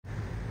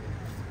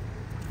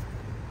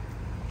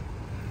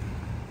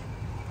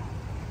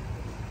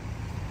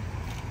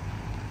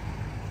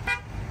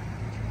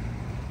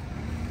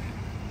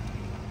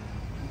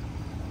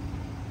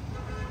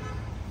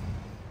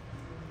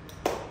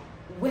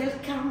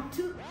Welcome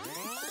to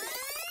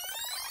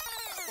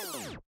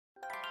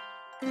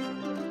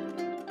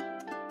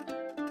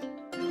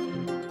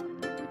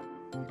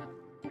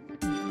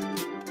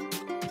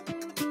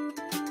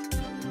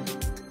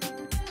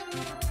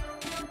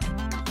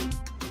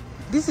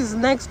This is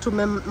next to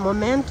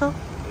Momento,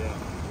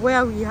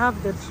 where we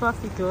have the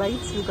traffic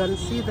lights. You can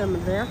see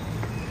them there.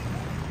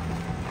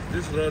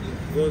 This road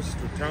goes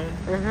to town,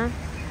 and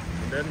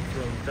then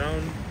from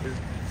town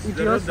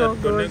it also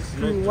goes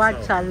to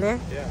Wachale.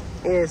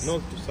 Yes.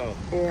 North to south.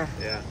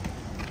 Yeah.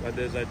 But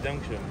there's a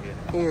junction here.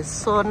 Yes.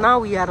 So now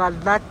we are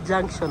at that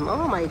junction.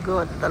 Oh my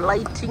God! The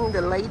lighting,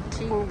 the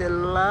lighting, the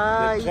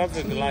lighting. The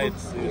traffic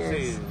lights, you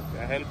see,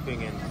 are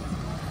helping in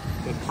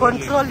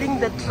controlling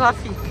the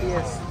traffic.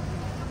 Yes.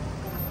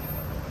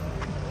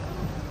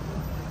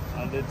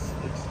 And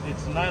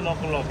it's 9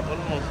 o'clock,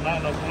 almost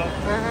 9 o'clock,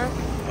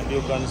 and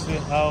you can see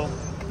how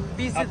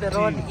busy active the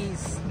road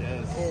is.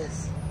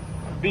 Yes.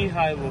 A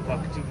beehive of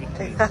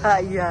activity.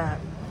 Yeah.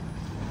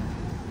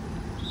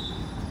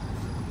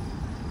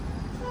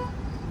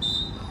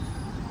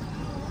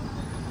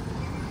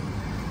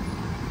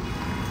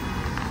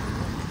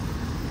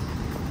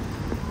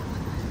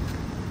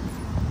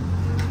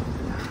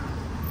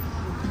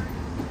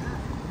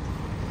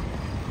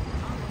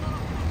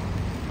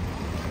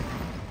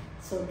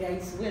 So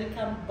guys,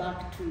 welcome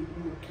back to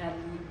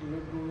Mukali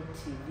Global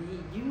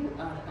TV. You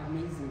are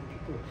amazing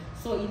people.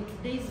 So in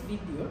today's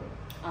video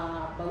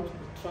about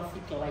the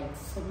traffic lights,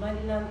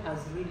 Somaliland has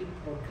really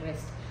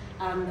progressed,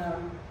 and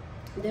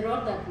the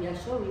road that we are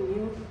showing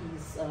you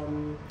is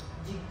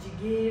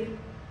Jigjiger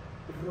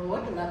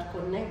road that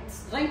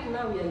connects. Right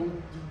now we are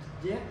in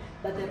Jigjiger,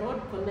 but the road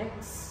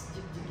connects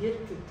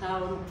Jigjiger to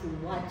town, to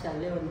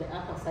Wachale on the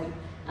upper side,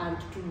 and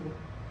to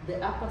the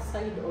upper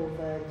side of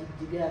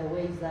Jigjigar,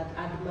 where is that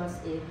Admas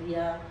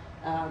area,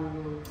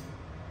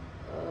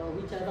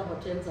 which other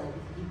hotels are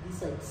this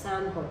side,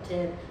 Sun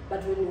Hotel.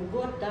 But when you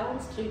go down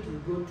straight,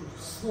 you go to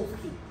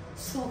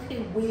Soke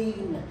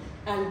Wayne,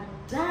 and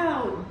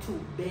down to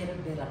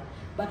Berbera.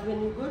 But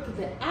when you go to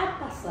the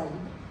upper side,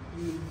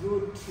 you go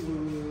to,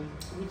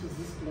 which is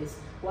this place,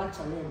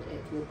 Wachale and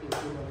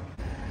Ethiopia.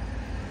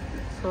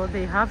 So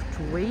they have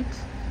to wait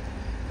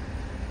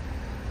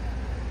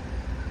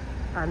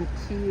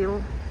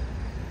until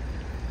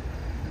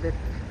the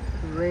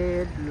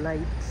red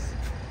lights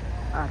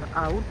are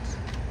out,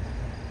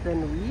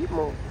 then we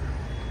move.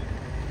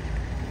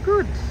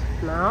 Good.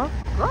 Now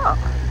go.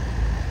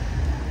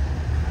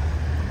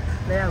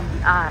 There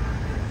we are.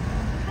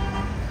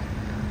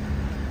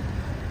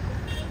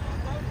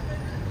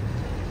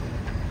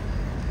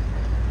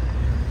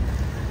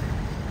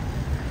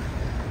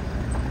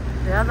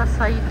 The other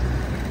side,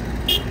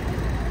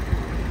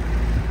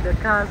 the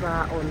cars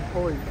are on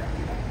hold.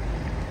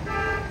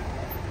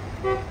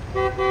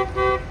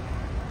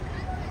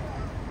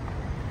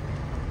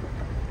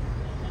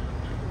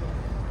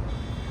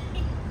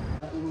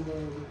 In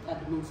the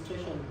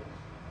administration,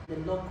 the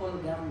local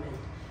government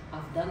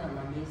have done an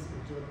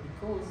amazing job,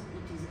 because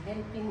it is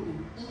helping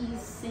in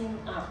easing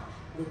up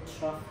the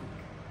traffic.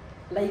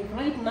 Like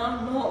right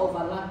now, no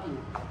overlapping,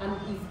 and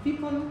if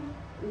people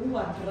who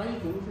are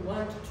driving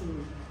want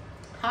to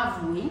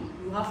have way,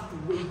 you have to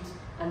wait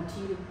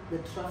until the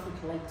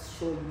traffic lights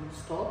show you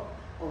stop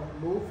or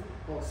move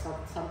or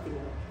something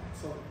like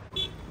that. So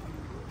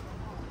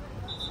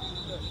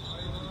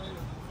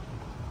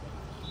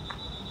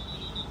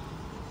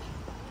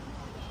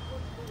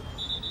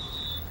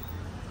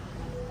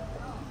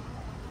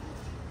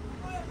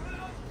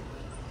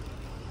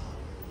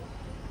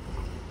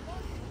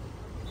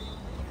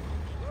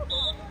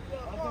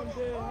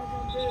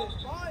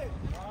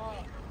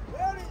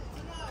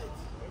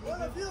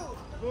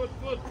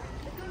Good.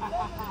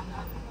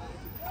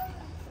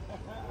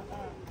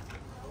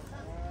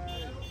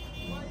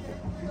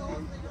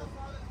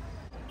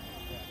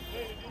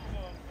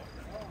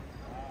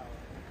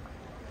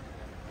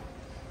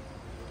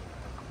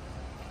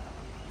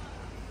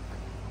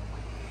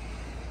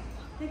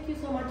 thank you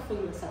so much for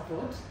your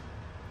support.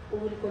 We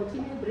will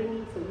continue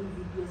bringing for you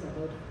videos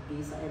about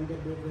Hargeisa and the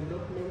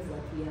developments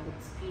that we are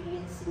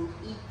experiencing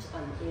each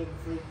and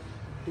every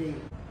day.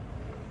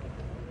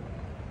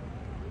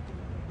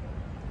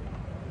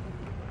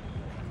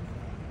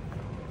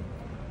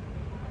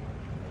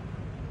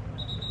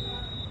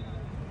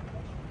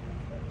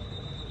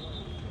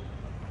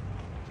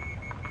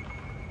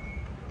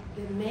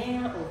 The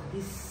mayor of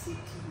this city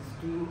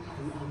is doing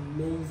an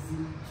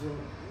amazing job.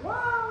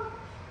 Wow!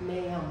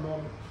 Mayor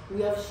Mom.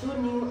 We have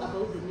shown you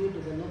about the new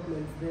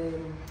developments,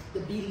 the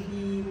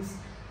buildings,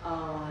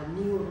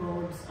 new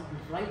roads, and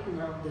right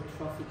now the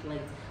traffic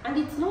lights. And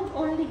it's not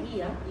only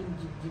here in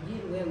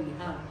Jigjigar where we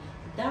have.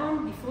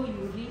 Down before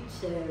you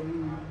reach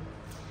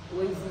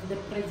where is it, the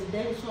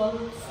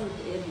presidential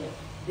suite area,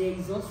 there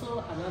is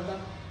also another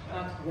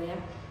part where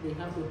they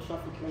have the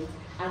traffic lights,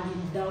 and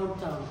in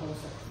downtown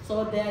also.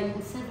 So they are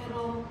in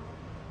several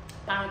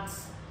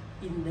parts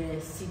in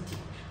the city,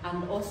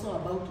 and also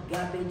about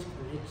garbage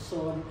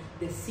collection,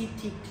 the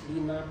city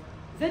cleanup,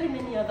 very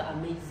many other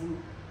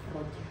amazing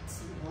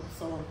projects, you know.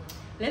 So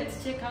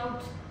let's check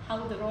out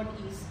how the road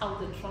is, how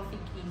the traffic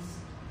is.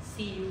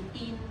 See you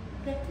in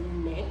the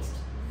next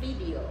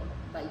video.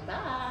 Bye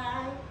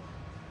bye.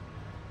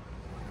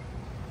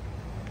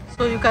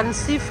 So you can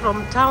see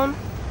from town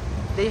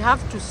they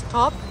have to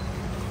stop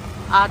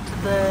at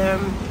the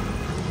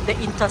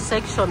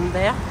intersection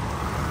there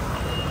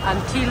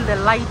until the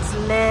lights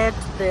let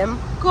them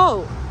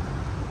go.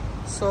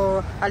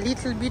 So a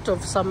little bit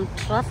of some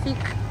traffic,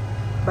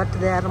 but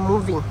they are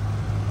moving.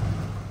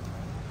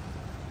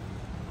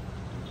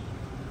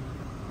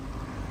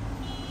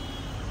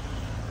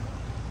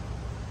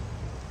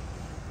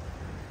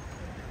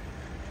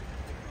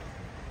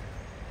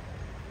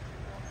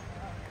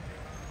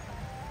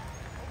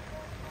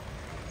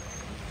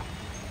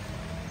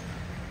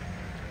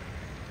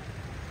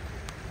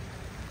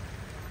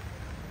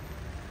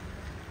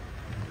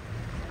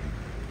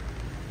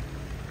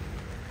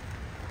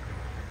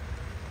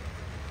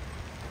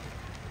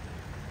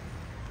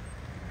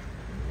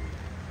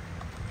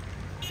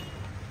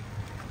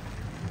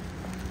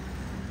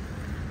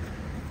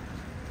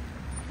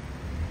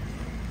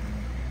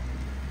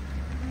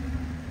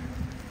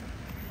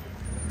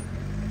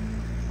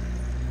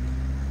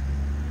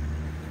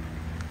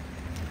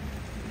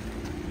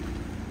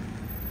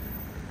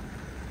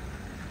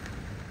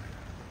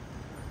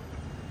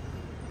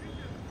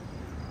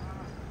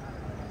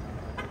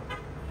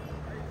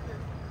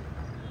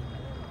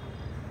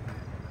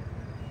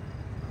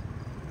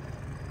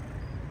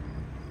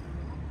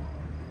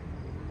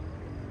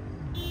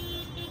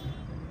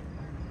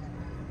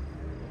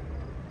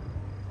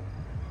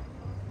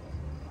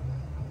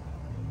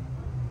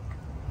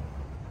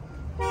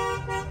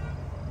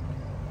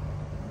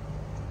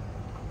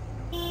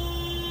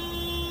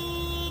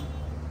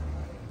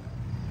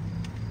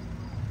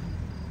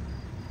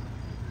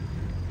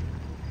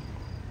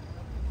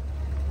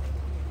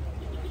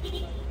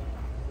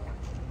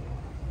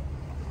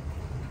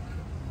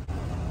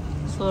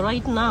 So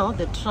right now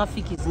the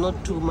traffic is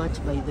not too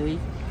much, by the way.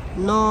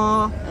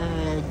 No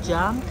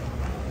jam,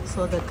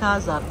 so the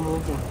cars are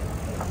moving.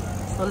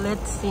 So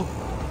let's see.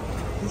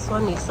 This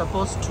one is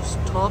supposed to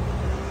stop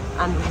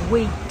and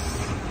wait.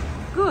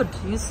 Good,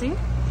 you see?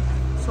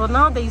 So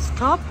now they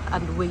stop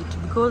and wait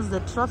because the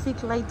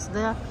traffic lights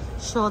there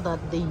show that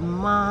they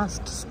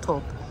must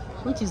stop,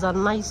 which is a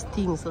nice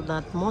thing, so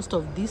that most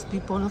of these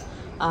people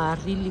are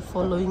really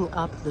following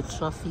up the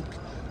traffic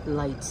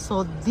lights.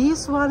 So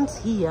these ones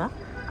here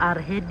are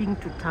heading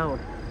to town.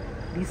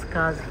 These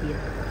cars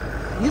here.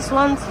 These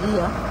ones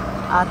here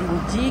are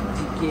in jig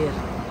gear.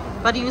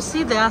 But you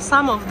see, there are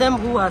some of them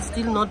who are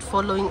still not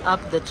following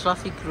up the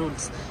traffic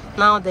rules.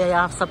 Now they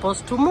are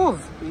supposed to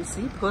move, you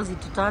see, because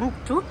it turned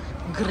to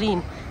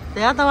green.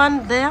 The other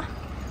one there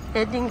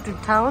heading to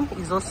town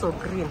is also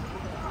green.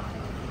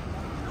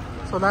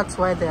 So that's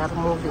why they are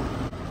moving.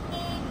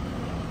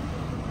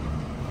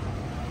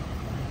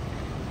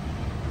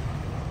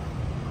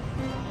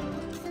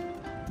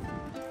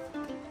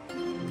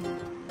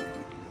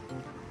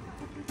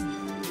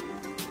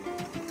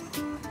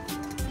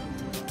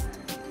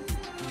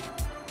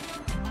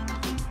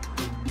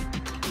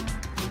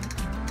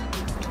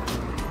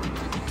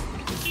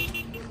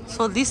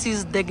 So this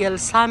is the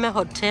Gelsame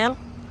Hotel,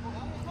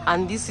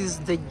 and this is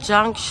the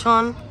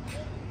junction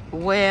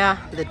where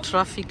the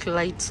traffic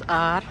lights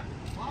are.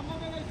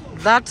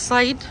 That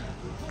side,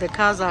 the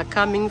cars are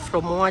coming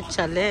from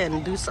Wachale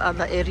and those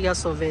other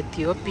areas of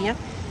Ethiopia,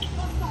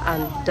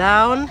 and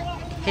down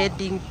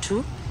heading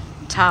to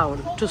town,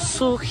 to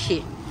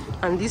Suhi.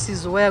 And this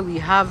is where we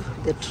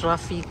have the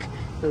traffic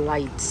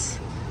lights.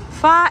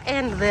 Far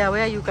end there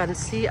where you can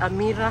see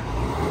Amira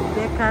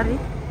Bakery.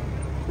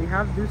 We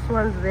have these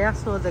ones there,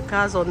 so the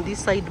cars on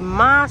this side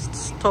must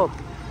stop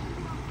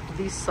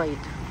this side.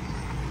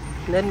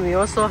 Then we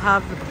also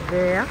have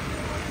there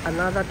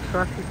another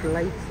traffic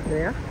lights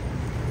there.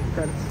 You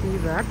can see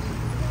that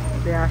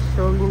they are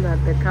showing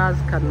that the cars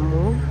can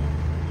move.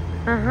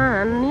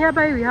 And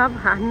nearby we have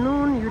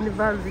Hanun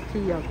University,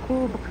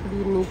 Yakub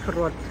Clinic,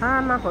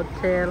 Rotana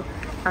Hotel,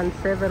 and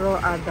several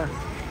others.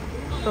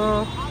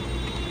 So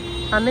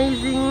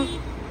amazing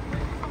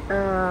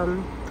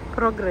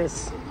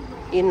progress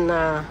in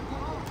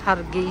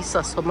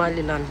Hargeisa,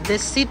 Somaliland. The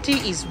city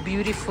is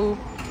beautiful,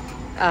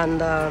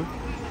 and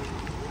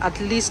at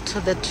least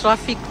the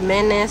traffic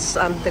menace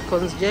and the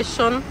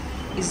congestion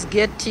is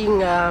getting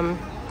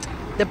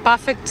the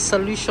perfect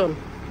solution.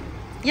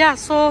 Yeah,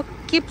 so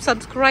keep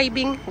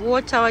subscribing,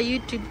 watch our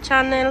YouTube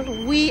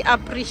channel. We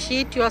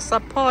appreciate your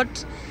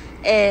support,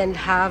 and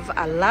have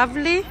a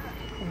lovely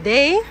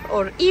day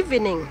or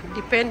evening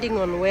depending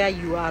on where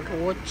you are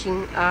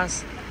watching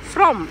us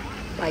from.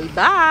 Bye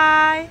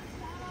bye.